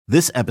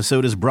This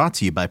episode is brought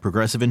to you by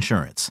Progressive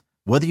Insurance.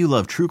 Whether you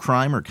love true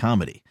crime or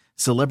comedy,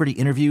 celebrity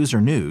interviews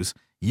or news,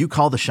 you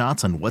call the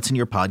shots on what's in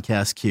your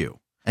podcast queue.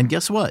 And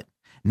guess what?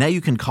 Now you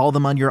can call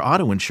them on your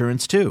auto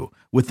insurance too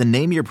with the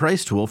Name Your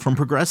Price tool from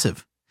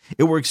Progressive.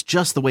 It works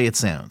just the way it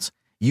sounds.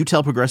 You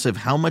tell Progressive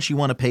how much you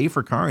want to pay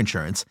for car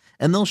insurance,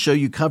 and they'll show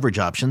you coverage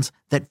options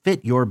that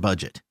fit your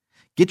budget.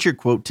 Get your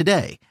quote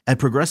today at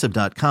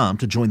Progressive.com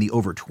to join the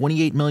over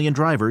 28 million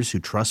drivers who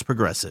trust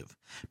Progressive.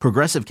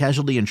 Progressive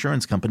Casualty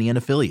Insurance Company and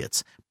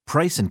Affiliates.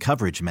 Price and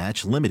coverage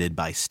match limited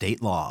by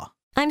state law.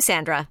 I'm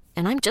Sandra,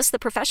 and I'm just the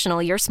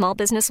professional your small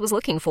business was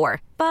looking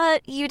for.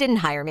 But you didn't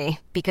hire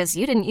me because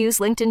you didn't use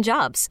LinkedIn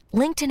Jobs.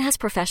 LinkedIn has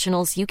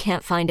professionals you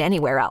can't find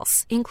anywhere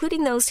else,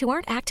 including those who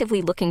aren't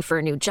actively looking for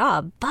a new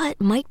job, but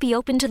might be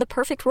open to the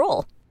perfect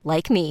role,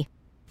 like me.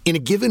 In a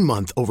given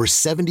month, over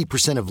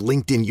 70% of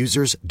LinkedIn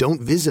users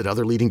don't visit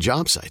other leading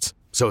job sites.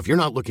 So if you're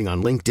not looking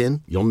on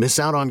LinkedIn, you'll miss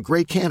out on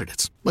great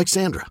candidates like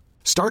Sandra.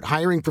 Start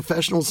hiring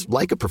professionals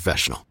like a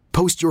professional.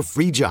 Post your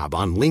free job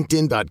on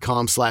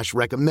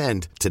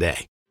linkedin.com/recommend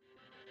today.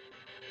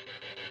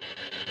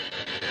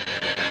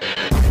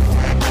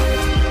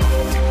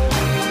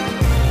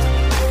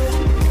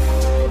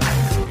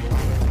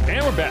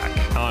 And we're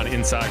back on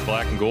Inside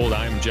Black and Gold.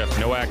 I'm Jeff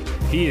Nowak.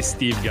 He is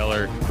Steve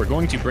Geller. We're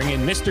going to bring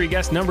in mystery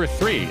guest number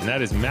 3, and that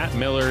is Matt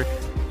Miller.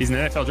 He's an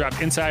NFL Draft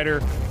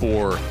insider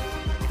for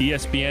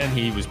ESPN.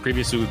 He was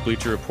previously with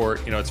Bleacher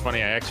Report. You know, it's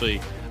funny. I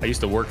used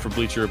to work for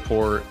Bleacher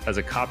Report as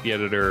a copy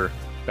editor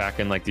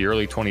back in like the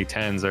early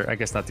 2010s, or I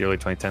guess not the early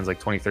 2010s, like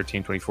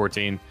 2013,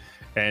 2014.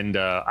 And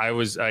I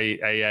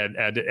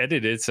had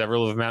edited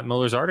several of Matt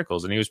Miller's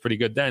articles, and he was pretty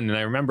good then. And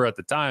I remember at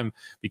the time,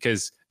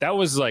 because that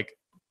was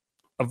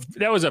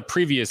a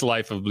previous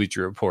life of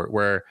Bleacher Report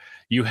where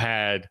you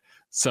had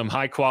some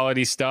high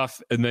quality stuff,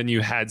 and then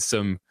you had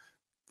some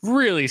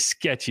really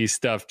sketchy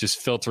stuff just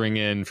filtering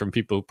in from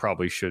people who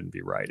probably shouldn't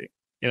be writing,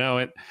 you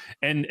know,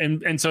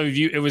 and so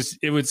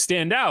it would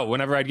stand out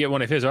whenever I'd get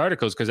one of his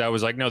articles, because I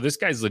was like, no, this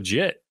guy's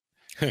legit.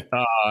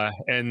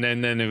 And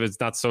then if it's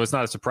not, so it's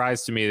not a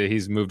surprise to me that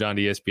he's moved on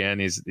to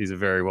ESPN. He's a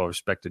very well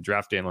respected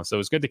draft analyst, so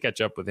it's good to catch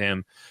up with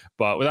him.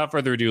 But without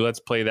further ado, let's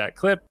play that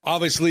clip.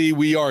 Obviously,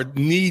 we are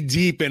knee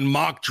deep in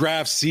mock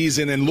draft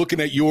season, and looking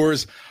at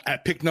yours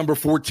at pick number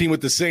 14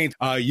 with the Saints,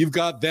 you've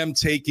got them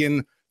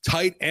taking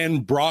tight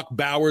end Brock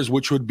Bowers,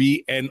 which would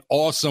be an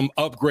awesome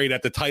upgrade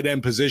at the tight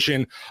end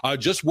position.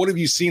 Just what have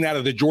you seen out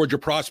of the Georgia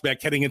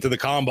prospect heading into the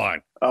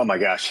combine? Oh my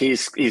gosh,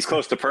 he's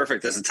close to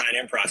perfect as a tight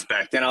end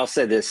prospect. And I'll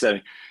say this,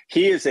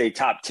 he is a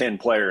top 10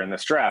 player in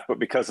this draft, but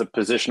because of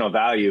positional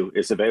value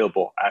is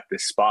available at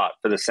this spot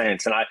for the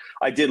Saints. And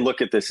I did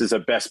look at this as a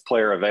best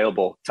player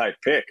available type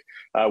pick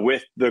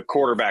with the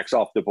quarterbacks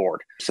off the board.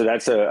 So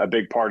that's a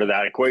big part of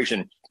that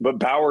equation. But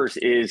Bowers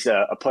is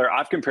a player,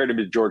 I've compared him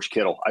to George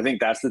Kittle. I think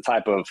that's the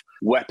type of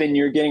weapon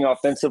you're getting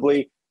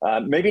offensively.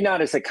 Maybe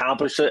not as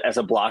accomplished as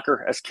a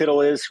blocker as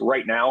Kittle is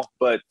right now,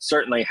 but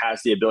certainly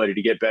has the ability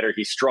to get better.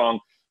 He's strong.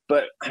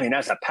 But, I mean,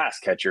 as a pass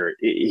catcher,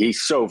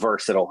 he's so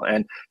versatile.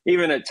 And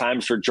even at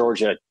times for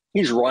Georgia,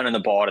 he's running the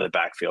ball to the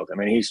backfield. I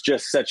mean, he's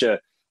just such a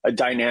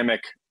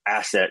dynamic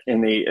asset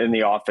in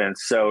the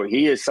offense. So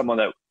he is someone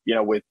that, you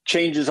know, with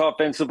changes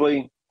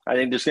offensively, I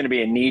think there's going to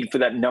be a need for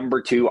that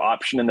number 2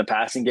 option in the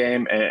passing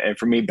game. And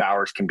for me,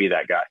 Bowers can be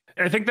that guy.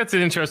 I think that's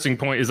an interesting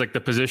point, is like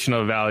the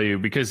positional value,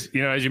 because,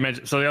 you know, as you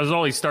mentioned, so there's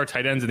all these star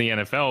tight ends in the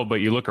NFL,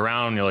 but you look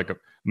around, you're like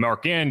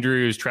Mark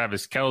Andrews,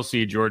 Travis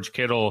Kelce, George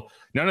Kittle.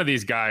 None of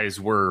these guys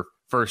were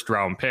first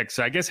round picks.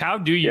 So I guess, how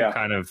do you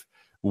kind of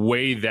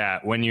weigh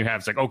that when you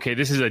have, it's like, okay,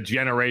 this is a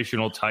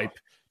generational type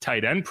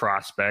tight end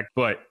prospect,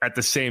 but at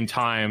the same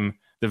time,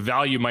 the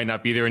value might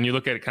not be there. And you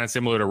look at it kind of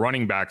similar to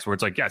running backs, where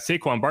it's like, yeah,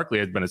 Saquon Barkley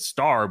has been a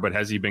star, but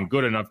has he been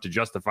good enough to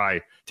justify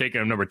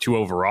taking him number 2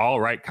 overall,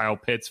 right? Kyle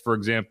Pitts, for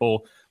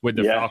example, with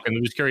the Falcons.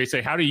 I'm just curious,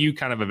 how do you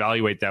kind of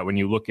evaluate that when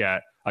you look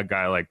at a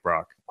guy like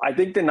Brock? I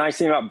think the nice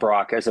thing about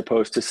Brock, as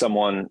opposed to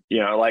someone, you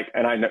know, like,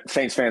 and I know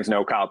Saints fans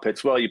know Kyle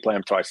Pitts well, you play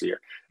him twice a year.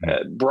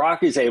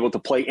 Brock is able to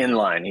play in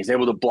line. He's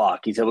able to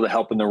block. He's able to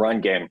help in the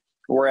run game.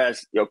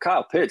 Whereas, you know,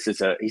 Kyle Pitts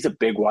he's a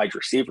big wide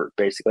receiver,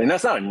 basically. And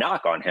that's not a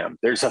knock on him.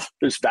 There's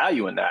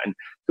value in that. And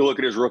you look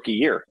at his rookie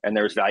year, and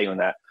there's value in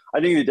that.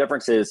 I think the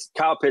difference is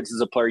Kyle Pitts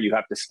is a player you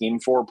have to scheme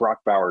for. Brock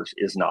Bowers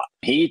is not.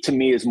 He, to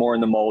me, is more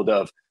in the mold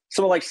of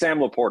someone like Sam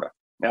Laporta,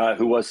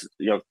 who was,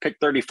 you know, picked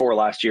 34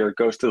 last year,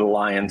 goes to the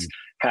Lions,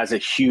 has a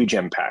huge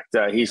impact.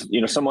 He's, you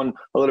know, someone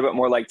a little bit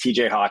more like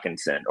TJ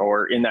Hawkinson,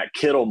 or in that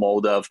Kittle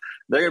mold of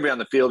they're going to be on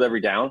the field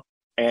every down.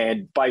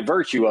 And by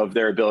virtue of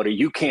their ability,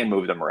 you can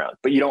move them around,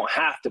 but you don't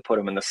have to put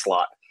them in the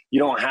slot. You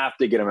don't have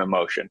to get them in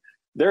motion.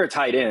 They're a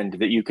tight end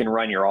that you can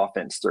run your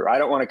offense through. I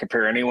don't want to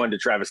compare anyone to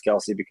Travis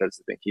Kelce, because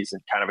I think he's in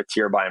kind of a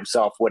tier by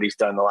himself, what he's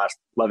done the last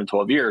 11,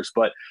 12 years,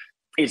 but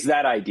it's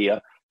that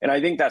idea. And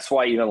I think that's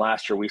why even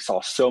last year we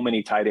saw so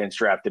many tight ends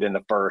drafted in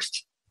the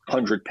first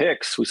 100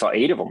 picks, we saw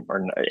 8 of them,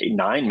 or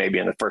 9 maybe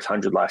in the first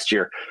 100 last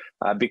year,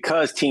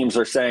 because teams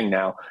are saying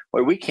now,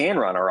 well, we can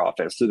run our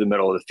offense through the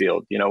middle of the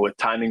field, with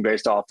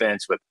timing-based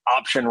offense, with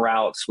option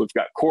routes. We've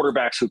got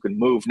quarterbacks who can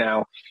move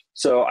now.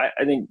 So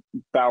I think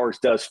Bowers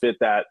does fit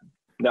that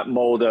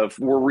mold of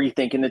we're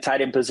rethinking the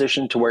tight end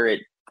position to where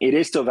it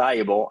is still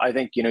valuable. I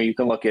think, you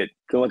can look at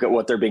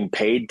what they're being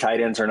paid. Tight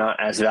ends are not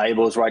as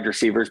valuable as wide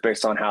receivers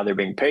based on how they're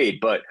being paid.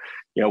 But,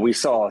 we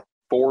saw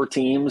 4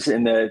 teams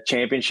in the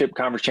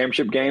conference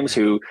championship games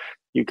who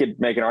you could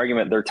make an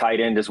argument their tight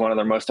end is one of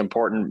their most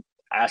important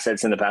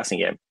assets in the passing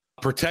game.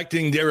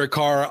 Protecting Derek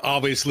Carr,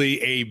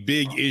 obviously a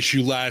big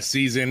issue last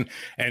season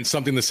and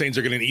something the Saints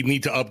are going to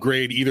need to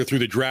upgrade either through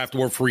the draft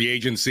or free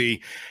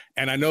agency.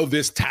 And I know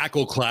this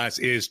tackle class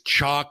is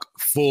chock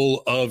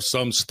full of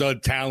some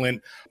stud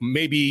talent,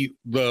 maybe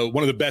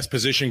one of the best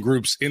position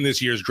groups in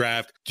this year's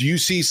draft. Do you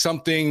see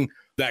something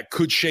that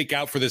could shake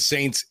out for the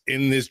Saints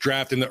in this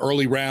draft in the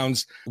early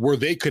rounds where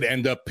they could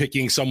end up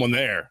picking someone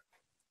there?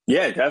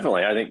 Yeah,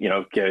 definitely. I think,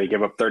 they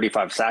give up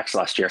 35 sacks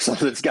last year.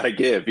 Something's got to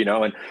give,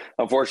 and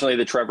unfortunately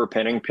the Trevor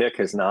Penning pick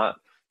has not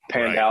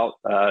panned out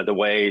the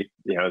way,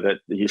 that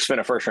you spend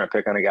a first round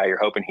pick on a guy, you're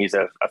hoping he's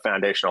a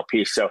foundational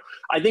piece. So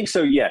I think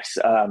so. Yes.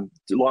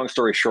 Long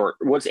story short,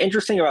 what's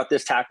interesting about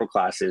this tackle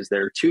class is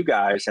there are 2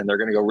 guys and they're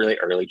going to go really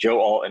early, Joe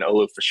Alt and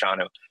Olu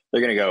Fashanu.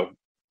 They're going to go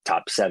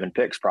top 7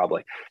 picks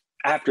probably.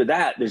 After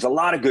that, there's a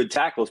lot of good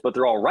tackles, but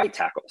they're all right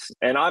tackles.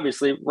 And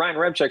obviously, Ryan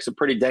Remchek's a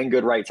pretty dang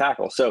good right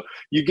tackle. So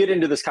you get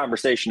into this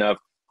conversation of,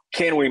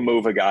 can we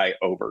move a guy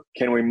over?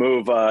 Can we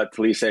move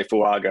Talise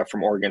Fuaga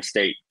from Oregon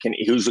State,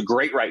 who's a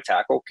great right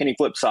tackle? Can he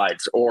flip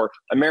sides? Or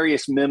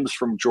Amarius Mims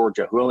from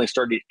Georgia, who only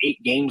started 8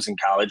 games in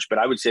college, but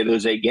I would say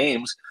those 8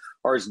 games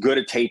are as good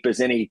a tape as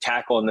any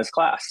tackle in this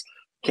class.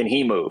 Can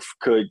he move?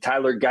 Could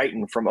Tyler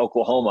Guyton from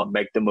Oklahoma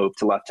make the move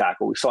to left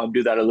tackle? We saw him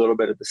do that a little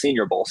bit at the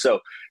Senior Bowl. So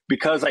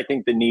because I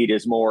think the need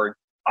is more,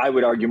 I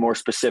would argue, more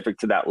specific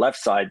to that left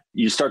side,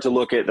 you start to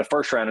look at the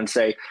first round and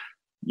say,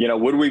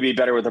 would we be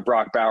better with a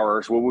Brock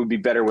Bowers? Would we be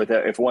better with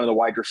it if one of the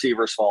wide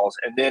receivers falls?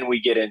 And then we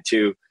get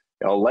into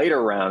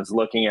later rounds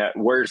looking at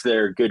where's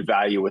their good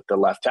value with the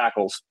left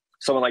tackles.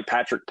 Someone like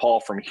Patrick Paul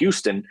from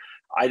Houston,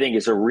 I think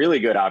is a really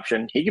good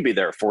option. He could be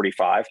there at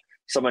 45.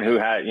 Someone who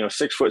had,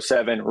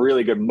 6'7",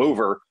 really good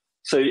mover.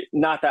 So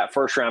not that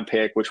first round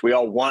pick, which we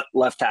all want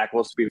left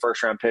tackles to be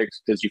first round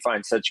picks because you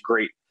find such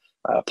great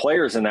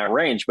players in that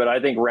range. But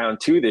I think round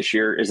 2 this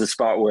year is a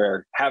spot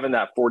where having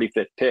that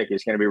 45th pick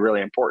is going to be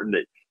really important,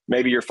 that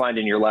maybe you're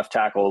finding your left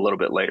tackle a little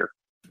bit later.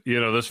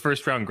 Those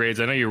first round grades,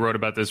 I know you wrote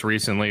about this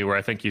recently where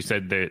I think you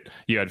said that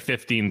you had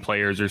 15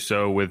 players or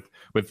so with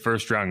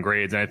first round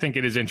grades. And I think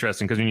it is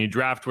interesting because when you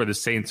draft where the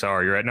Saints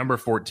are, you're at number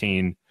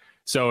 14.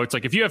 So it's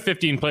like if you have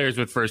 15 players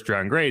with first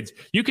round grades,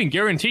 you can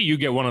guarantee you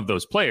get one of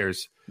those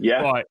players.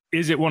 Yeah. But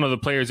is it one of the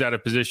players at a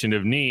position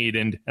of need?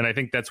 And I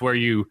think that's where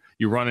you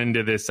run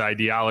into this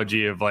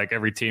ideology of like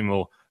every team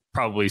will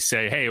probably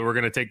say, hey, we're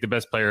going to take the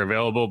best player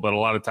available. But a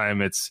lot of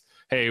time it's,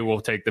 hey,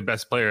 we'll take the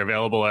best player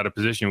available at a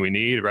position we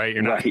need, right?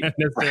 You're not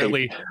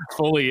necessarily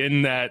fully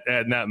in that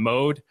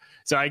mode.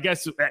 So I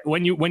guess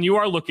when you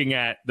are looking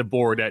at the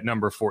board at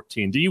number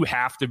 14, do you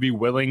have to be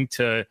willing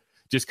to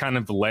just kind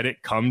of let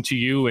it come to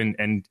you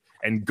and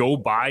go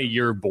by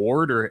your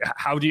board, or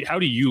how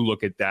do you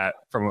look at that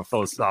from a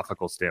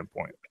philosophical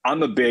standpoint?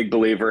 I'm a big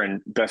believer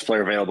in best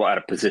player available at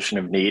a position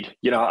of need.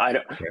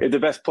 If the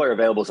best player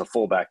available is a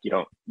fullback,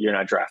 you're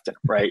not drafting,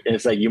 right? And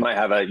it's like you might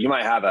have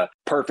a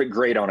perfect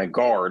grade on a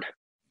guard.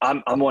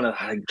 I'm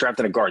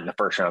drafting a guard in the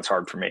first round. It's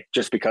hard for me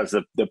just because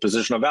of the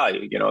positional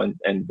value,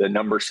 and the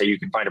numbers say you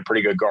can find a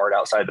pretty good guard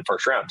outside the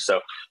first round. So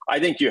I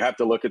think you have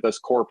to look at those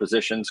core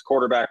positions: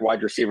 quarterback,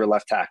 wide receiver,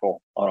 left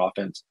tackle on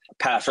offense,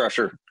 pass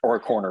rusher, or a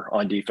corner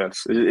on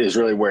defense is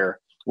really where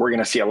we're going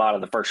to see a lot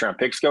of the first round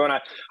picks go. And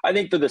I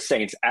think for the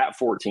Saints at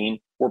 14,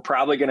 we're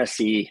probably going to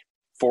see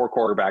 4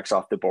 quarterbacks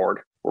off the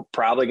board. We're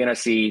probably going to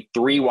see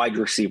 3 wide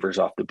receivers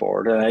off the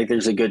board. And I think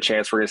there's a good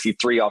chance we're going to see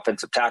 3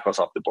 offensive tackles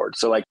off the board.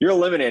 So you're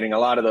eliminating a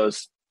lot of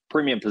those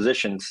premium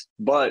positions.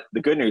 But the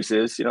good news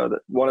is, that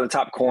one of the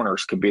top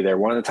corners could be there.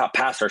 One of the top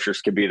pass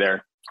rushers could be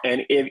there.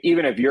 And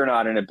even if you're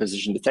not in a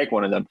position to take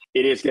one of them,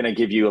 it is going to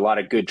give you a lot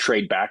of good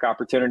trade back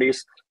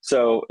opportunities.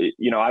 So,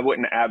 I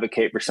wouldn't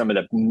advocate for some of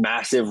the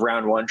massive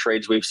round 1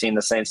 trades we've seen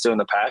the Saints do in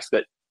the past,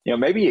 but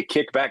maybe you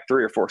kick back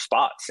 3 or 4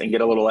 spots and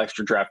get a little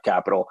extra draft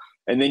capital.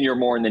 And then you're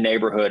more in the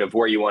neighborhood of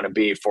where you want to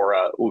be for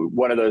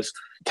one of those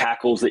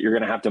tackles that you're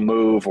going to have to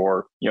move,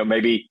 or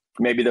maybe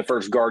the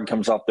first guard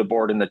comes off the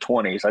board in the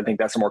 20s. I think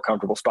that's a more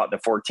comfortable spot than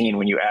 14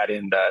 when you add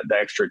in the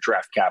extra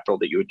draft capital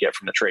that you would get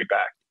from the trade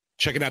back.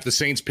 Checking out the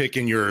Saints pick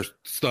in your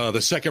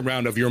the second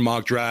round of your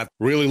mock draft.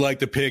 Really like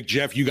the pick.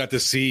 Jeff, you got to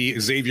see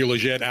Xavier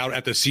Legette out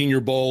at the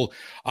Senior Bowl.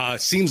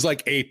 Seems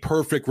like a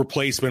perfect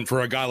replacement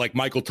for a guy like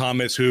Michael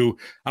Thomas, who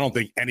I don't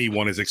think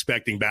anyone is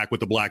expecting back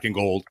with the black and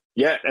gold.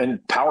 Yeah,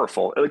 and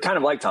powerful. Kind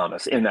of like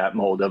Thomas in that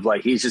mold of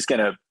he's just going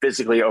to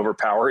physically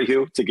overpower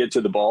you to get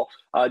to the ball.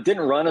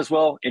 Didn't run as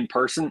well in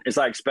person as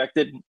I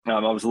expected. I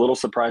was a little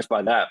surprised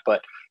by that,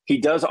 but he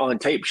does on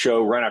tape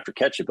show run after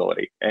catch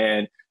ability.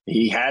 And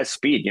he has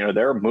speed.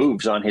 There are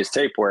moves on his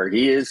tape where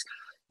he is,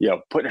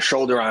 putting a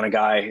shoulder on a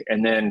guy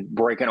and then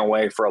breaking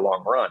away for a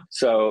long run.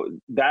 So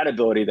that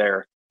ability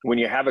there, when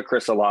you have a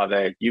Chris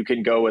Olave, you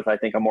can go with, I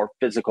think, a more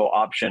physical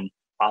option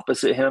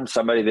opposite him,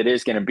 somebody that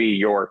is going to be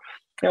your,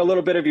 a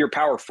little bit of your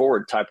power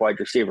forward type wide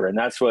receiver. And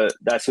that's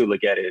who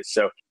Leggett is.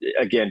 So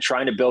again,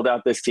 trying to build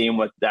out this team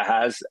that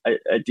has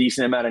a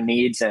decent amount of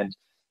needs and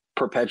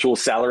perpetual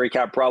salary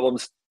cap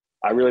problems.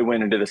 I really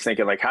went into this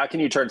thinking, like, how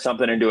can you turn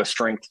something into a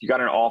strength? You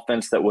got an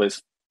offense that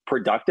was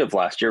productive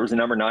last year. It was the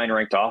number 9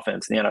 ranked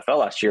offense in the NFL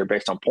last year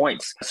based on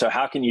points. So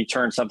how can you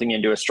turn something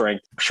into a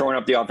strength? Shoring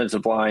up the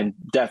offensive line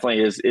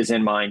definitely is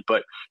in mind,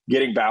 but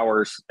getting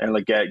Bowers and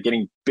Leggett,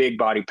 getting big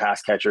body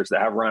pass catchers that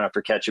have run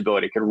after catch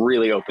ability could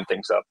really open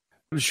things up.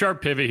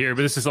 Sharp pivot here,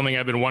 but this is something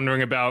I've been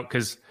wondering about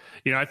because,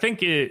 I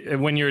think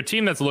when you're a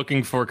team that's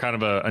looking for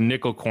kind of a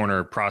nickel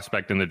corner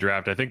prospect in the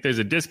draft, I think there's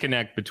a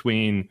disconnect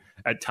between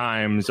at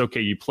times,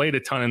 okay, you played a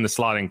ton in the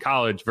slot in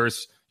college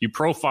versus you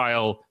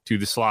profile to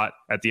the slot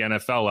at the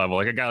NFL level.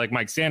 Like a guy like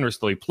Mike Sanders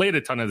he played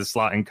a ton of the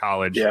slot in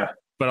college. Yeah.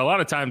 But a lot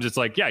of times it's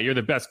like, yeah, you're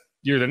the best.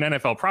 You're an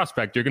NFL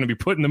prospect. You're going to be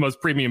put in the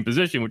most premium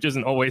position, which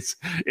isn't always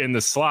in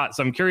the slot.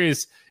 So I'm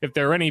curious if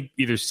there are any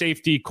either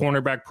safety,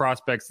 cornerback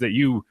prospects that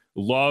you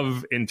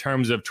love in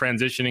terms of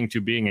transitioning to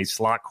being a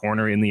slot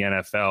corner in the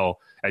NFL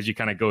as you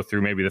kind of go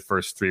through maybe the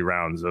first 3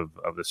 rounds of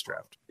this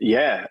draft.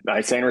 Yeah,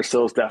 Sanders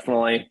still is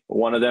definitely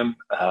one of them.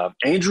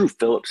 Andrew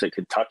Phillips at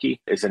Kentucky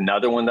is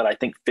another one that I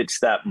think fits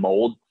that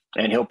mold,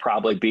 and he'll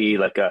probably be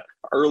like a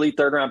early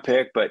 3rd round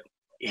pick, but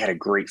he had a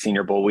great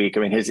Senior Bowl week.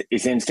 I mean, his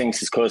instincts,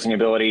 his closing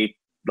ability,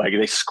 like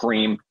they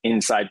scream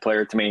inside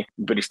player to me,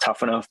 but he's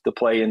tough enough to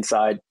play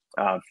inside.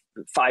 5'10",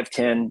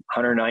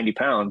 190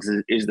 pounds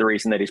is the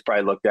reason that he's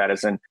probably looked at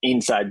as an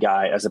inside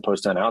guy as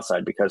opposed to an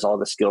outside because all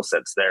the skill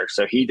sets there.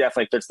 So he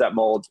definitely fits that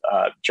mold.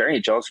 Jerry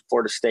Jones from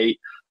Florida State,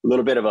 a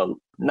little bit of a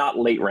not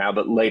late round,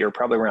 but later,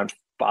 probably around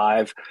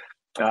 5.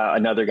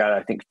 Another guy that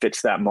I think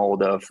fits that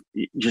mold of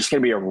just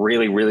going to be a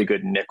really, really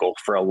good nickel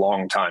for a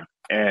long time.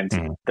 And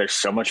there's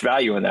so much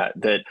value in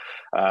that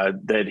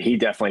he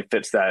definitely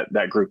fits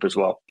that group as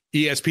well.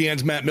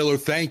 ESPN's Matt Miller,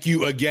 thank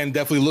you again.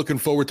 Definitely looking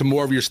forward to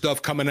more of your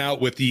stuff coming out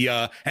with the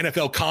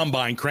NFL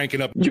Combine cranking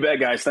up. You bet,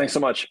 guys. Thanks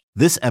so much.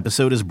 This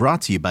episode is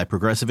brought to you by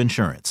Progressive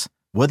Insurance.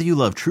 Whether you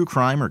love true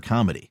crime or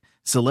comedy,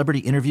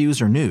 celebrity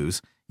interviews or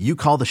news, you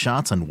call the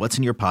shots on what's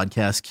in your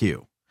podcast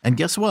queue. And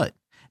guess what?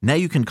 Now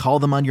you can call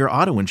them on your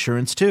auto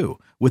insurance too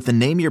with the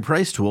Name Your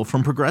Price tool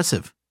from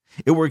Progressive.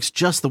 It works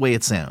just the way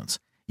it sounds.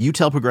 You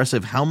tell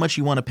Progressive how much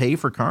you want to pay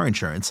for car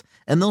insurance,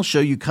 and they'll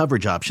show you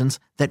coverage options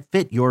that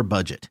fit your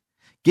budget.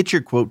 Get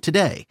your quote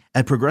today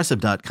at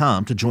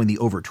Progressive.com to join the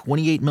over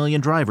 28 million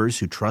drivers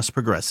who trust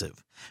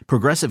Progressive.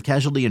 Progressive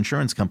Casualty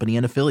Insurance Company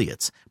and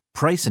Affiliates.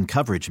 Price and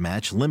coverage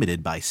match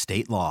limited by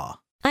state law.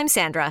 I'm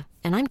Sandra,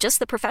 and I'm just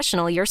the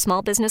professional your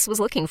small business was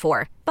looking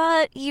for.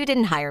 But you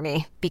didn't hire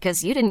me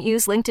because you didn't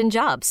use LinkedIn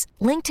Jobs.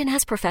 LinkedIn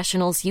has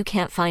professionals you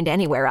can't find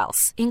anywhere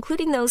else,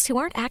 including those who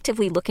aren't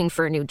actively looking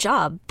for a new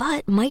job,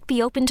 but might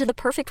be open to the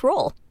perfect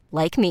role,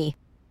 like me.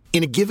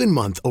 In a given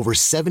month, over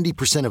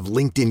 70% of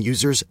LinkedIn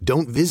users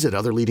don't visit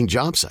other leading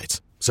job sites.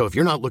 So if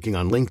you're not looking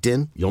on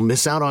LinkedIn, you'll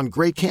miss out on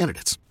great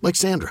candidates like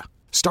Sandra.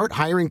 Start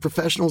hiring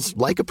professionals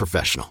like a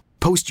professional.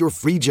 Post your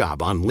free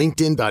job on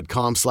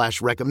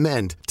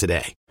linkedin.com/recommend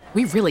today.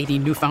 We really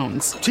need new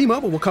phones.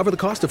 T-Mobile will cover the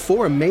cost of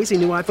 4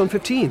 amazing new iPhone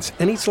 15s,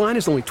 and each line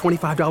is only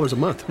 $25 a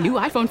month. New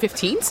iPhone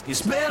 15s?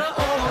 It's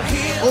better over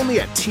here.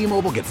 Only at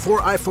T-Mobile, get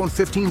 4 iPhone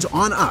 15s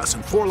on us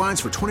and 4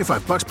 lines for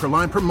 $25 per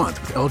line per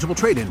month with eligible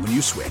trade-in when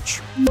you switch.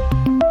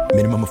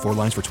 Minimum of 4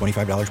 lines for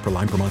 $25 per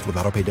line per month with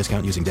autopay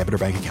discount using debit or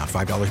bank account.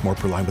 $5 more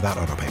per line without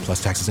autopay,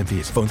 plus taxes and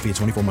fees. Phone fee at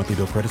 24 monthly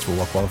bill credits for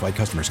well-qualified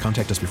customers.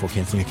 Contact us before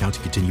canceling account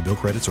to continue bill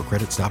credits or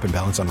credit stop and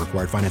balance on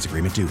required finance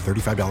agreement due.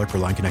 $35 per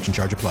line connection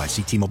charge applies.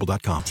 See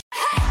T-Mobile.com.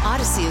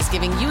 Odyssey is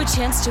giving you a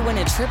chance to win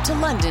a trip to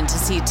London to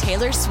see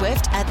Taylor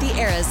Swift at the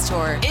Eras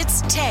Tour.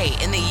 It's Tay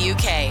in the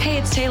UK. Hey,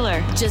 it's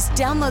Taylor. Just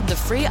download the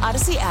free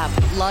Odyssey app,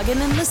 log in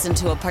and listen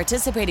to a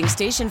participating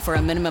station for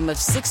a minimum of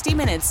 60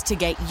 minutes to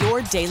get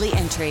your daily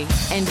entry.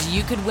 And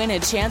you could win a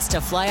chance to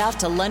fly off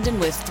to London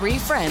with 3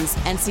 friends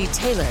and see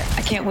Taylor.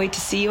 I can't wait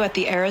to see you at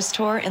the Eras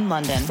Tour in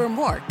London. For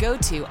more, go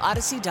to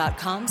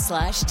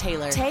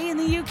odyssey.com/Taylor. Tay in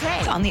the UK.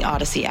 It's on the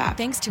Odyssey app.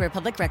 Thanks to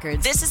Republic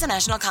Records. This is a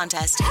national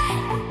contest.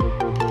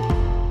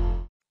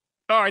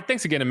 All right.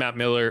 Thanks again to Matt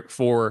Miller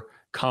for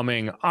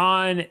coming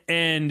on.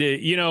 And,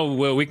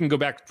 we can go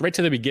back right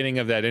to the beginning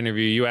of that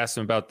interview. You asked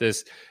him about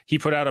this. He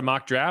put out a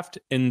mock draft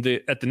at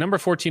the number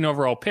 14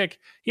 overall pick.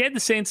 He had the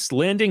Saints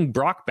landing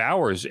Brock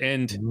Bowers.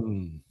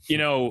 And,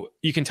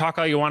 you can talk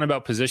all you want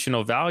about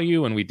positional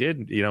value. And we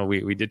did,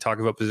 we did talk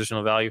about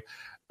positional value.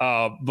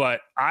 But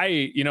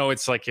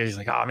it's like, he's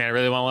like, oh man, I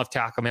really want a left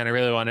tackle, man. I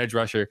really want an edge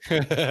rusher.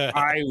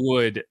 I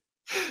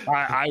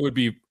would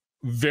be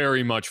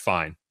very much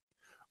fine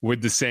with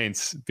the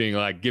Saints being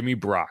like, give me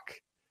Brock.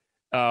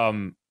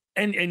 And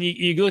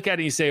you look at it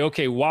and you say,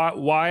 okay,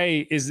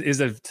 why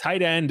is a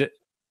tight end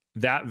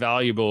that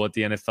valuable at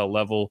the NFL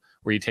level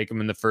where you take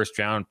him in the first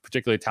round,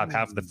 particularly top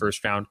half of the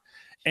first round.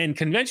 And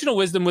conventional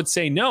wisdom would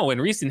say no,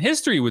 and recent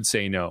history would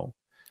say no.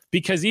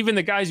 Because even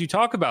the guys you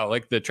talk about,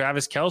 like the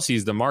Travis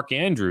Kelce's, the Mark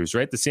Andrews,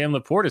 right, the Sam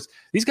Laportas,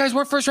 these guys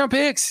weren't first-round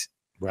picks.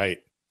 Right.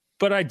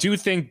 But I do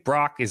think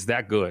Brock is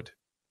that good.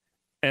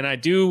 And I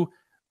do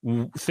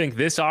think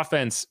this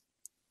offense,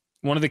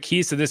 one of the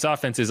keys to this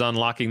offense is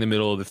unlocking the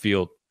middle of the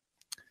field.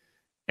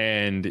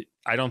 And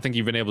I don't think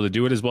you've been able to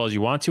do it as well as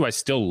you want to. I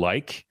still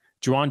like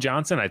Juwan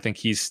Johnson. I think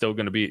he's still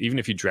going to be, even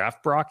if you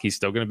draft Brock, he's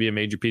still going to be a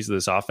major piece of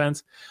this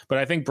offense. But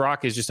I think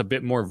Brock is just a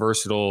bit more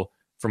versatile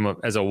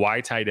as a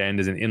Y tight end,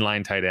 as an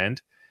inline tight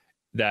end,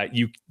 that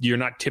you're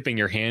not tipping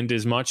your hand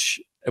as much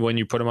when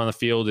you put him on the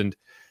field.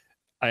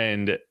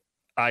 And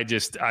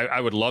I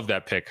would love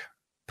that pick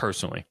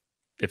personally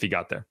if he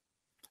got there.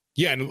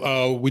 Yeah,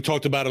 and we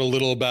talked about it a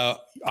little about,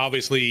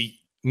 obviously,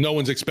 no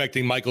one's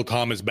expecting Michael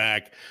Thomas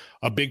back.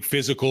 A big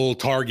physical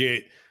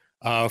target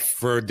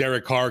for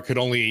Derek Carr could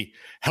only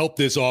help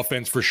this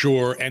offense for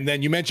sure. And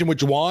then you mentioned with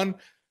Juwan,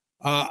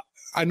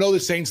 I know the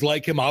Saints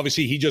like him.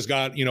 Obviously, he just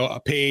got,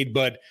 paid,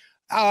 but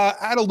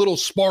add a little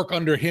spark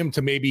under him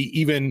to maybe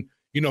even,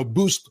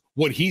 boost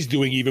what he's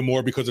doing even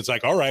more, because it's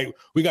like, all right,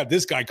 we got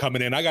this guy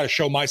coming in. I got to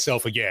show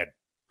myself again.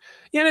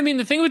 Yeah, and I mean,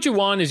 the thing with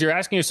Juwan is you're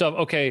asking yourself,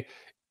 okay,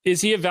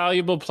 is he a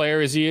valuable player?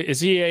 Is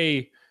he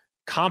a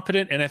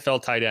competent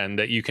NFL tight end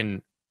that you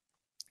can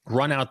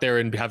run out there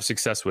and have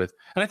success with?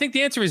 And I think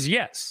the answer is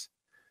yes.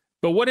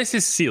 But what is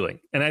his ceiling?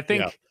 And I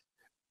think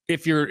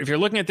if you're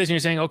looking at this and you're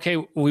saying, okay,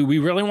 we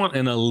really want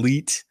an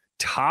elite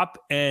top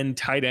end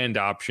tight end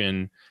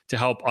option to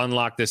help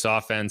unlock this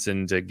offense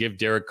and to give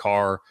Derek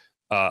Carr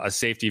a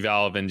safety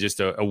valve and just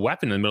a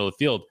weapon in the middle of the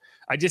field,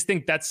 I just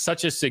think that's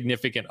such a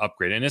significant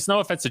upgrade. And it's no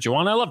offense to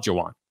Juwan. I love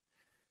Juwan.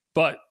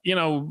 But,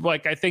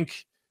 I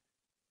think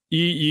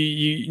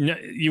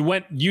you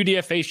went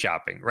UDFA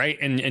shopping, right?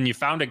 And you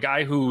found a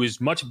guy who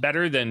is much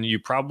better than you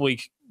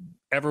probably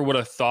ever would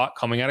have thought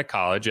coming out of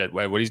college at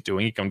what he's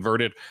doing. He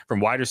converted from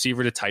wide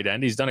receiver to tight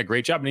end. He's done a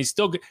great job, and he's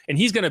still good, and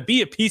he's going to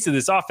be a piece of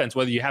this offense,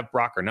 whether you have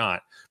Brock or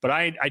not. But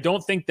I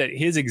don't think that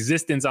his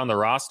existence on the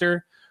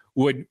roster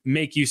would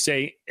make you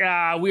say,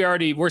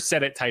 we're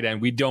set at tight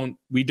end. We don't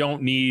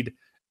need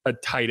a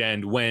tight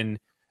end when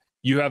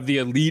you have the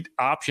elite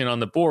option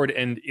on the board.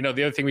 And, the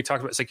other thing we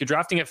talked about is like you're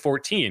drafting at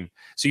 14.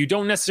 So you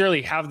don't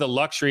necessarily have the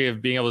luxury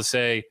of being able to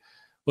say,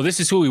 well, this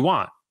is who we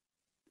want,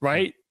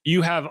 right?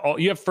 You have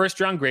first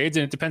round grades,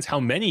 and it depends how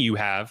many you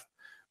have,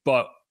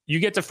 but you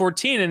get to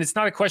 14 and it's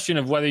not a question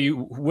of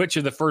which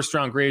of the first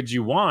round grades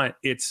you want.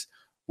 It's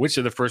which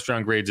of the first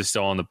round grades is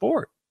still on the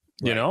board,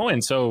 right.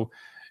 And so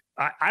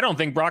I don't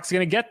think Brock's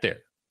going to get there.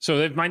 So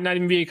it might not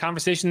even be a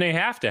conversation they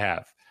have to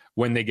have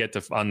when they get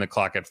on the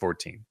clock at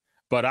 14.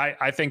 But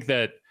I think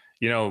that,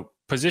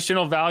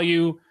 positional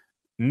value,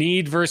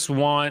 need versus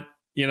want,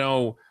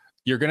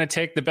 you're going to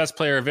take the best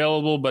player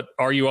available, but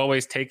are you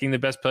always taking the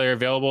best player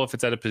available if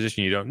it's at a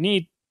position you don't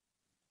need?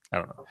 I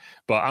don't know.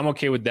 But I'm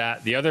okay with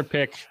that. The other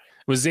pick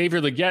was Xavier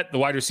Legette, the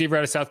wide receiver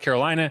out of South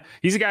Carolina.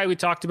 He's a guy we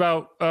talked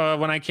about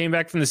when I came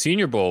back from the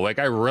Senior Bowl. Like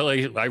I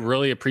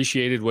really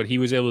appreciated what he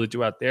was able to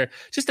do out there.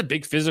 Just a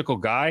big physical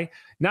guy.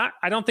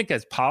 I don't think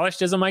as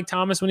polished as a Mike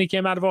Thomas when he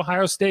came out of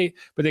Ohio State,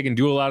 but they can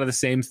do a lot of the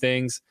same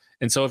things.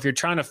 And so if you're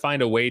trying to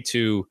find a way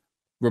to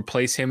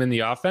replace him in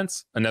the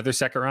offense, another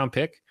second round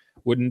pick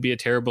wouldn't be a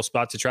terrible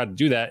spot to try to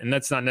do that. And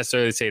that's not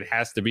necessarily to say it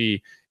has to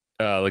be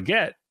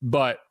Legette,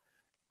 but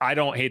I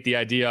don't hate the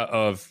idea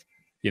of,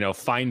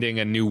 finding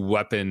a new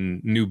weapon,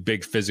 new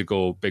big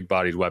physical, big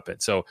bodied weapon.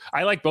 So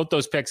I like both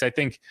those picks. I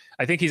think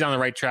he's on the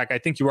right track. I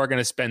think you are going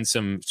to spend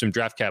some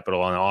draft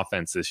capital on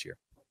offense this year.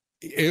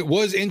 It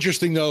was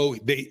interesting though.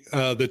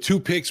 The two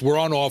picks were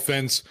on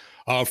offense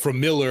from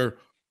Miller,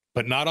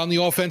 but not on the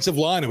offensive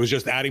line. It was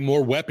just adding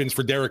more weapons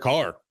for Derek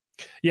Carr.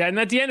 Yeah, and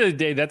at the end of the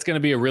day, that's going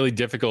to be a really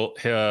difficult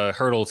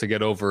hurdle to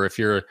get over if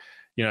you're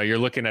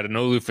looking at an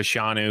Olu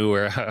Fashanu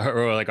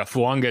or like a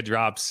Fuanga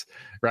drops,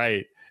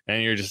 right?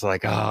 And you're just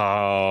like,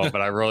 oh,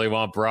 but I really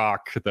want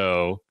Brock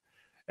though.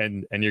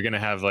 And you're going to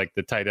have like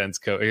the tight ends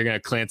coach. You're going to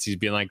have Clancy's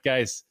being like,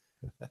 guys,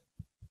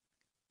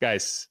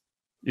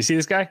 you see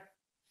this guy?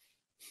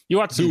 You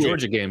watched some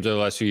Georgia games over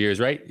the last few years,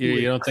 right?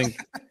 You don't think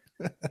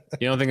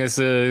it's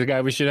the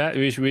guy we should have?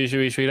 We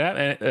should have.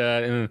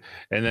 And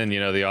then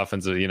the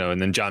offensive, and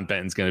then John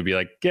Benton's going to be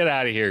like, get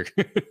out of here.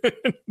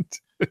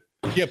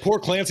 Yeah, poor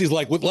Clancy's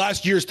like, with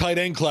last year's tight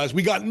end class,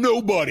 we got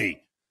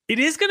nobody. It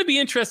is going to be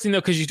interesting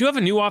though, because you do have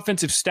a new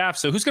offensive staff.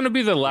 So who's going to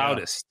be the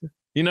loudest?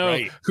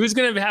 Right. Who's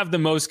going to have the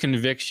most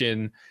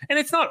conviction? And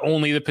it's not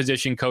only the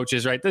position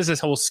coaches, right? There's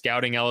this whole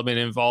scouting element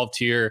involved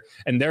here,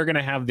 and they're going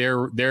to have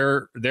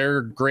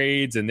their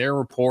grades and their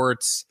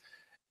reports.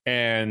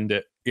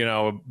 And,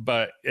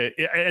 but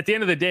at the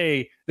end of the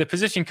day, the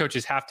position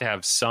coaches have to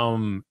have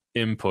some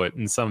input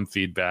and some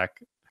feedback.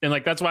 And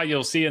like, that's why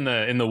you'll see in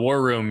the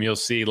war room, you'll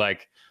see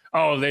like,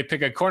 oh, they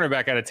pick a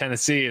cornerback out of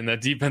Tennessee, and the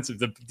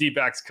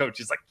D-backs coach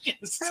is like,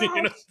 yes, they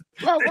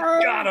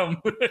got him.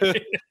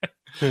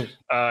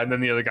 And then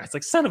the other guy's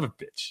like, son of a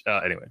bitch.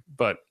 Anyway,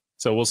 but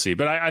So we'll see.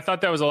 But I thought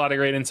that was a lot of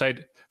great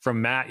insight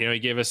from Matt. He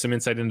gave us some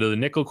insight into the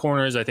nickel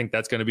corners. I think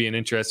that's going to be an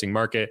interesting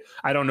market.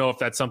 I don't know if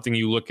that's something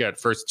you look at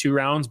first 2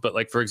 rounds, but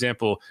like, for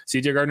example,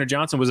 CJ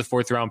Gardner-Johnson was a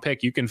 4th round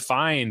pick. You can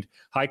find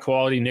high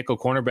quality nickel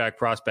cornerback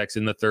prospects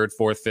in the 3rd,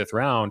 4th, 5th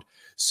round.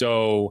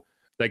 So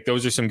like,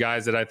 those are some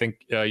guys that I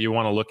think you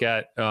want to look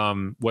at,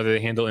 whether they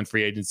handle in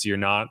free agency or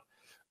not.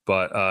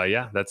 But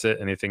yeah, that's it.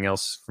 Anything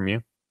else from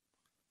you?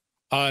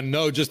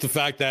 No, just the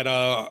fact that,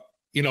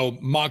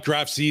 mock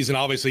draft season,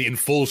 obviously in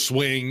full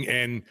swing,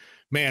 and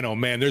man, oh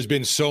man, there's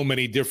been so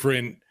many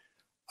different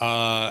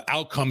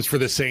outcomes for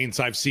the Saints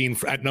I've seen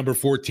at number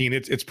 14.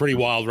 It's pretty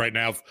wild right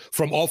now,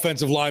 from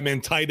offensive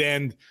lineman, tight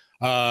end,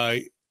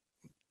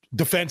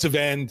 defensive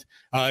end.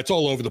 It's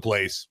all over the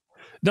place.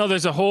 No,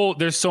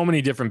 there's so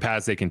many different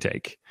paths they can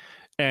take.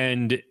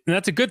 And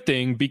that's a good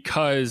thing,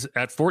 because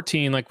at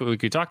 14, like what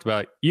we talked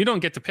about, you don't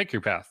get to pick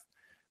your path.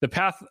 The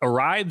path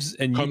arrives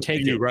and you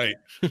take it. Right.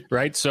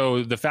 Right.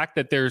 So the fact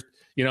that there's,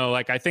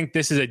 I think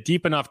this is a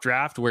deep enough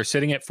draft where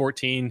sitting at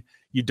 14,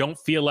 you don't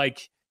feel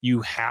like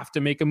you have to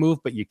make a move,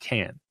 but you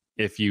can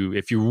if you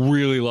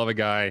really love a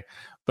guy.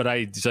 But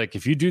it's like,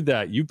 if you do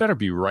that, you better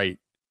be right.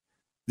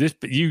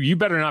 You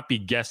better not be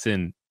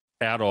guessing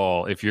at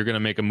all if you're going to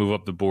make a move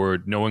up the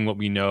board, knowing what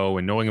we know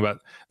and knowing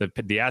about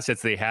the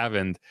assets they have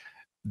and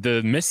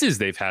the misses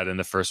they've had in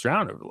the first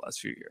round over the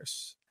last few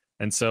years.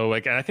 And so,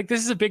 I think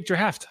this is a big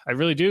draft. I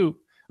really do.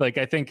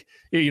 I think,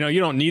 you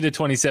don't need a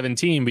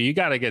 2017, but you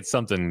got to get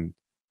something.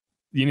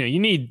 You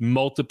need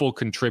multiple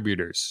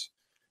contributors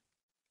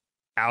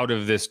out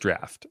of this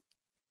draft,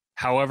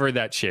 however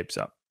that shapes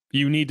up.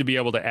 You need to be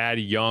able to add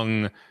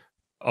young,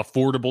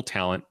 affordable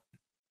talent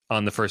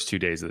on the first 2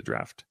 days of the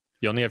draft.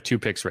 You only have 2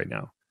 picks right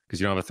now because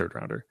you don't have a 3rd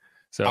rounder.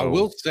 So I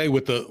will say,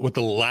 with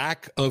the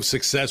lack of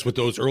success with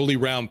those early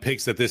round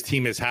picks that this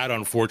team has had,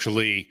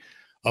 unfortunately,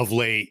 of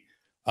late,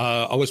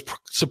 I was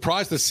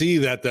surprised to see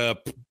that the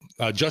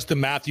Justin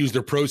Matthews,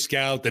 their pro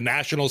scout, the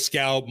national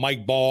scout,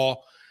 Mike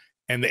Ball,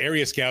 and the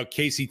area scout,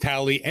 Casey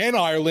Talley, and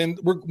Ireland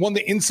won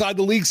the Inside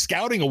the League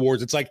scouting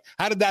awards. It's like,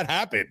 how did that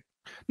happen?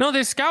 No,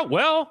 they scout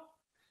well.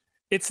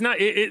 It's not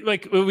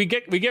we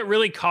get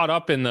really caught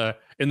up in the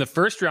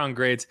first round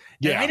grades.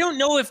 Yeah. And I don't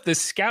know if the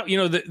scout,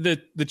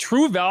 the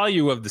true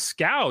value of the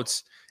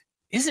scouts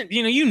isn't,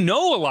 you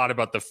know a lot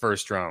about the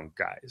first round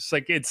guys.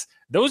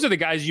 Those are the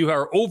guys you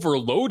are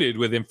overloaded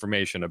with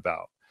information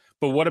about.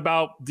 But what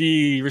about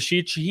the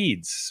Rashid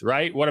Shaheeds,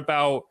 right? What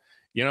about,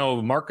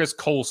 Marcus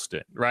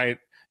Colston, right?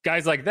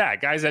 Guys like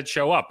that, guys that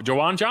show up,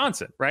 Jawan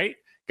Johnson, right?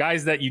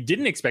 Guys that you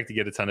didn't expect to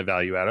get a ton of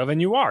value out of,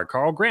 and you are,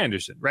 Carl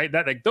Granderson, right?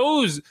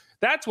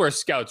 That's where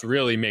scouts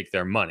really make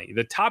their money.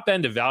 The top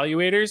end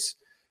evaluators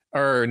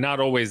are not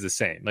always the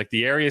same. Like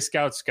the area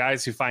scouts,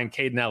 guys who find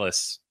Caden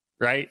Ellis,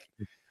 right?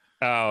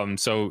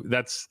 So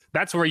that's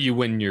where you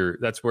win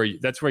that's where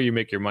you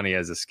make your money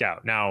as a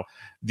scout. Now,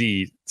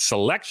 the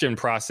selection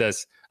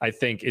process, I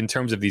think, in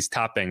terms of these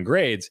top end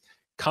grades,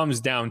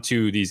 comes down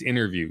to these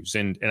interviews,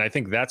 and I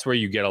think that's where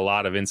you get a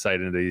lot of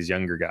insight into these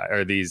younger guys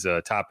or these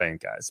top end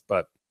guys.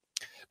 But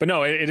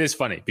no, it is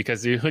funny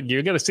because you're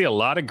going to see a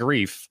lot of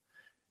grief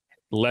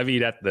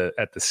levied at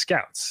the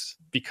scouts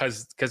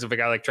because of a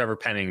guy like Trevor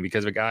Penning,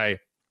 because of a guy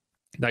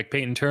like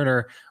Peyton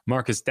Turner,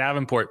 Marcus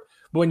Davenport.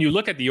 But when you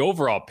look at the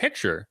overall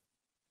picture,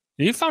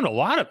 you found a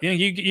lot of,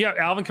 you got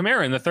Alvin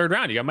Kamara in the 3rd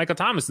round. You got Michael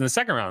Thomas in the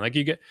 2nd round.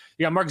 You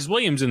got Marcus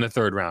Williams in the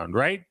 3rd round,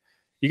 right?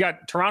 You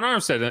got Teron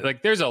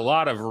Armstead. There's a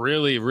lot of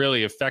really,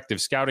 really effective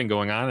scouting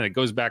going on, and it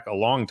goes back a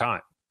long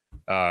time.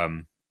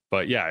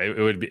 But yeah, it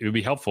would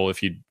be helpful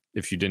if you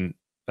didn't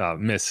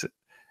miss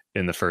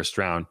in the 1st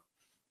round.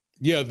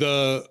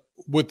 Yeah,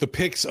 with the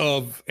picks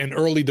of an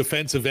early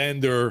defensive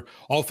end or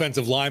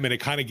offensive lineman, it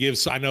kind of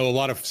gives, I know, a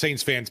lot of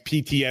Saints fans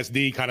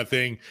PTSD kind of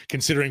thing,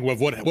 considering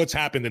what's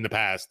happened in the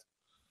past.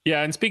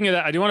 Yeah, and speaking of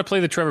that, I do want to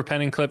play the Trevor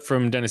Penning clip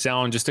from Dennis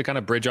Allen just to kind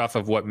of bridge off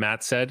of what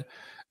Matt said,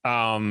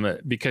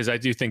 because I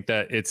do think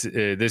that it's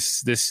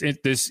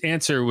this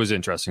answer was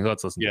interesting.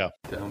 Let's listen. Yeah,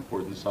 how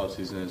important this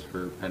offseason is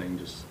for Penning,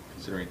 just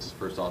considering it's his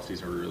first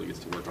offseason where he really gets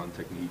to work on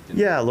technique.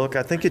 Yeah, look,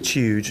 I think it's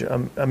huge.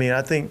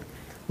 I think,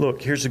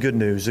 look, here's the good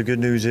news. The good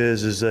news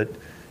is that,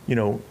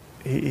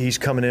 he's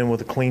coming in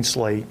with a clean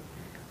slate.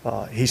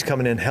 He's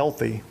coming in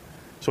healthy.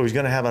 So he's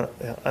going to have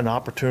an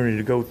opportunity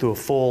to go through a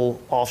full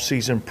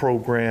off-season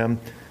program,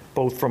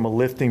 both from a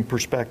lifting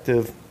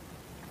perspective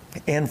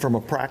and from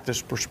a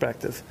practice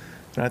perspective.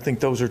 And I think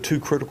those are 2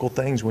 critical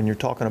things when you're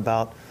talking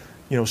about,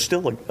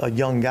 still a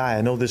young guy.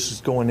 I know this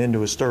is going into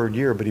his 3rd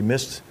year, but he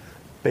missed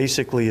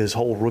basically his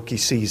whole rookie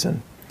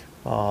season.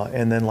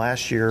 And then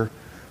last year,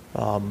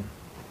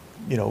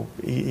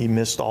 he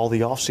missed all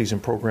the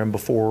off-season program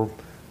before,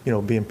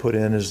 being put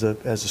in as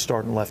a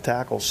starting left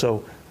tackle.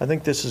 So I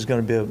think this is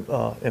going to be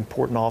an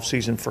important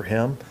off-season for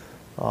him.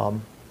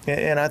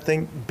 And I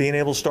think being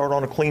able to start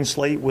on a clean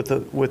slate with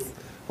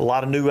a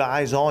lot of new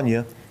eyes on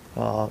you,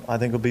 I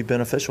think will be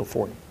beneficial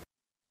for you.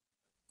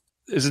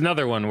 There's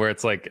another one where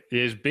it's like,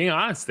 he's being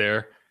honest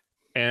there.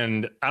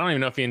 And I don't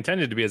even know if he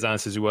intended to be as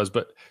honest as he was,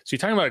 but so you're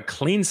talking about a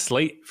clean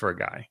slate for a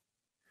guy.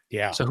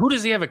 Yeah. So who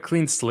does he have a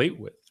clean slate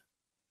with?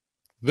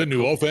 The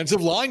new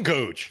offensive line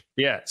coach.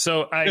 Yeah.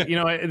 So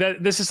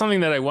this is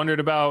something that I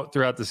wondered about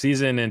throughout the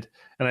season. And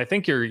I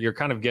think you're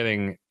kind of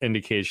getting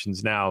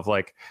indications now of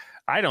like,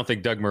 I don't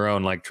think Doug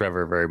Marrone liked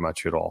Trevor very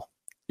much at all.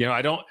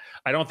 I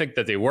don't think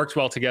that they worked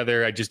well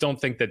together. I just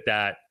don't think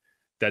that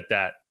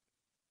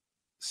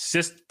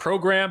SIST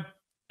program,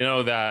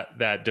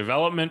 that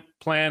development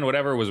plan,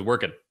 whatever, was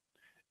working.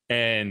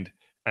 And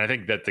I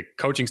think that the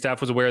coaching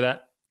staff was aware of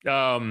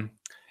that.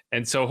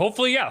 And so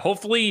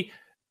hopefully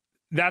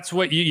that's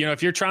what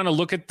if you're trying to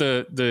look at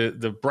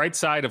the bright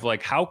side of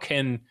like, how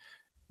can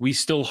we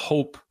still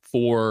hope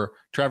for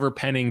Trevor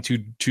Penning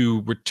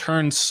to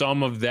return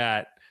some of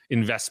that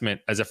investment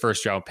as a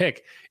first round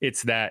pick?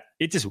 It's that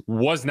it just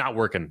was not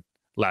working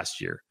last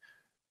year.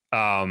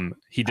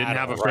 He didn't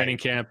have a training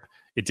camp.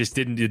 It just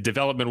didn't, the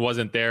development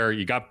wasn't there.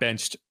 You got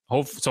benched.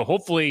 So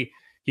hopefully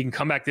he can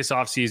come back this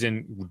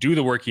offseason, do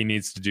the work he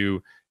needs to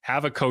do,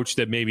 have a coach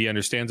that maybe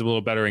understands him a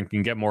little better and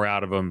can get more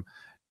out of him.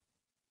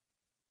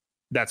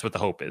 That's what the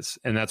hope is.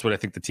 And that's what I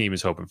think the team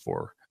is hoping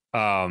for.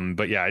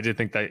 But yeah, I did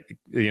think that,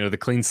 the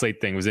clean slate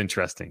thing was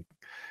interesting.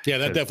 Yeah,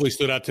 that definitely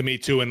stood out to me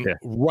too. And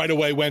right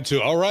away went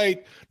to, all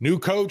right, new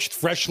coach,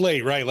 fresh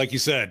slate, right? Like you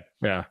said.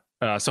 Yeah.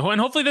 And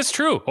hopefully that's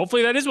true.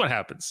 Hopefully that is what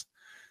happens.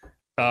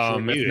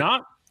 If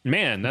not,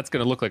 man, that's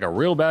going to look like a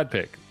real bad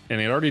pick. And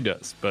it already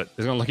does, but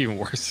it's going to look even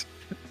worse.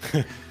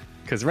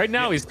 Because right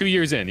now he's 2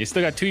 years in. He's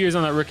still got 2 years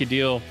on that rookie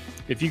deal.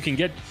 If you can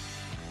get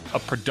a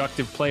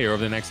productive player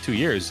over the next 2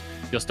 years,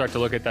 you'll start to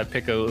look at that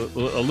pick a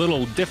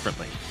little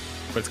differently.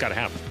 But it's got to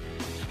happen.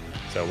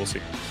 So we'll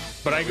see.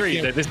 But I agree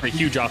that this is a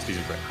huge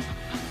offseason for him.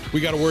 We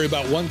got to worry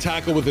about one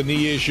tackle with a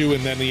knee issue,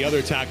 and then the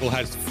other tackle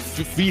has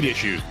feet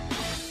issues.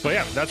 But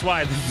yeah, that's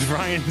why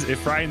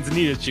if Ryan's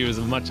knee issue is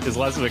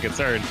less of a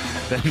concern,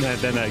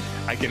 then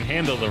I can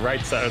handle the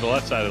right side or the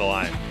left side of the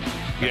line.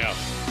 Yeah.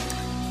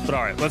 But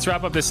all right, let's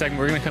wrap up this segment.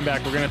 We're going to come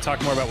back. We're going to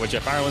talk more about what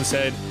Jeff Ireland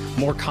said,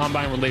 more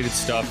combine-related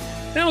stuff.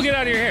 Then we'll get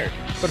out of your hair.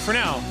 But for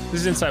now,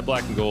 this is Inside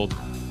Black and Gold.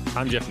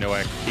 I'm Jeff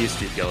Nowak. He is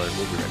Steve Geller.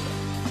 We'll be right back.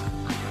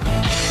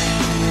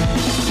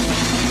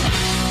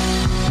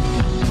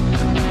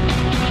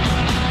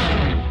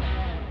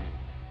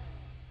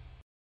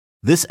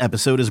 This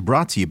episode is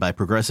brought to you by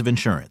Progressive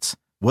Insurance.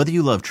 Whether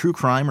you love true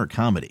crime or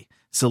comedy,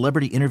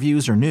 celebrity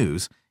interviews or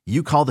news,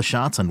 you call the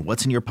shots on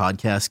what's in your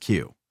podcast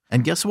queue.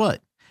 And guess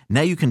what?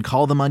 Now you can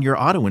call them on your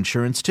auto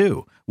insurance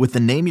too with the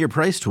Name Your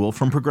Price tool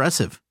from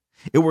Progressive.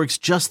 It works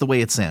just the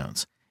way it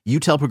sounds. You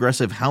tell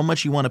Progressive how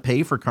much you want to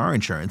pay for car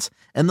insurance,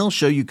 and they'll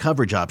show you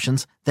coverage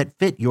options that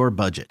fit your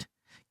budget.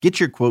 Get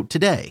your quote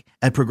today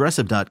at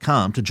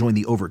Progressive.com to join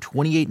the over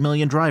 28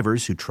 million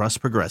drivers who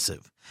trust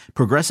Progressive.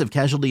 Progressive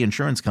Casualty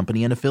Insurance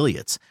Company and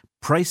Affiliates.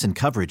 Price and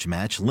coverage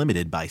match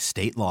limited by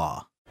state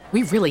law.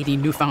 We really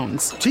need new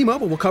phones.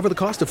 T-Mobile will cover the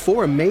cost of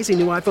 4 amazing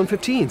new iPhone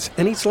 15s,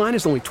 and each line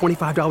is only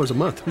 $25 a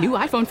month. New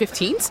iPhone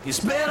 15s?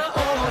 It's better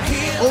over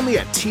here. Only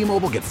at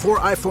T-Mobile, get 4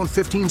 iPhone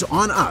 15s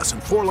on us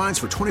and 4 lines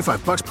for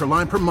 $25 per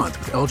line per month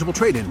with eligible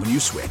trade-in when you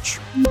switch.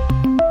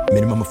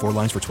 Minimum of 4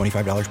 lines for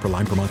 $25 per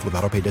line per month with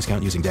autopay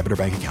discount using debit or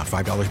bank account.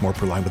 $5 more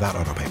per line without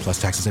autopay,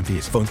 plus taxes and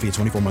fees. Phone fee at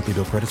 24 monthly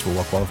bill credits for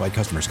well-qualified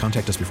customers.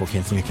 Contact us before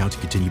canceling account to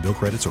continue bill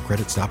credits or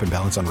credit stop and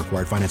balance on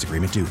required finance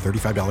agreement due.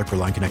 $35 per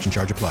line connection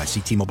charge applies. See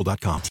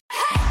T-Mobile.com.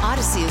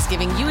 Odyssey is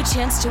giving you a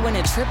chance to win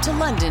a trip to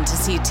London to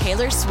see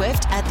Taylor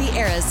Swift at the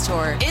Eras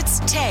Tour. It's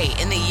Tay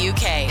in the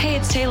UK. Hey,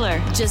 it's Taylor.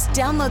 Just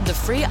download the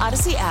free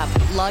Odyssey app,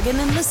 log in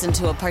and listen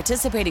to a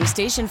participating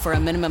station for a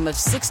minimum of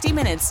 60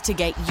 minutes to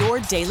get your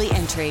daily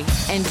entry.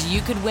 And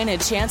you could win a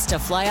chance to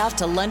fly off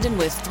to London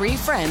with 3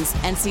 friends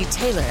and see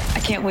Taylor. I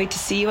can't wait to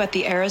see you at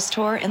the Eras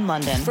Tour in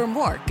London. For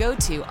more, go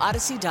to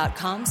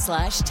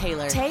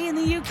odyssey.com/Taylor. Tay in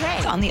the UK.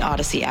 It's on the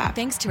Odyssey app.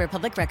 Thanks to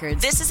Republic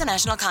Records. This is a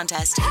national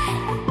contest.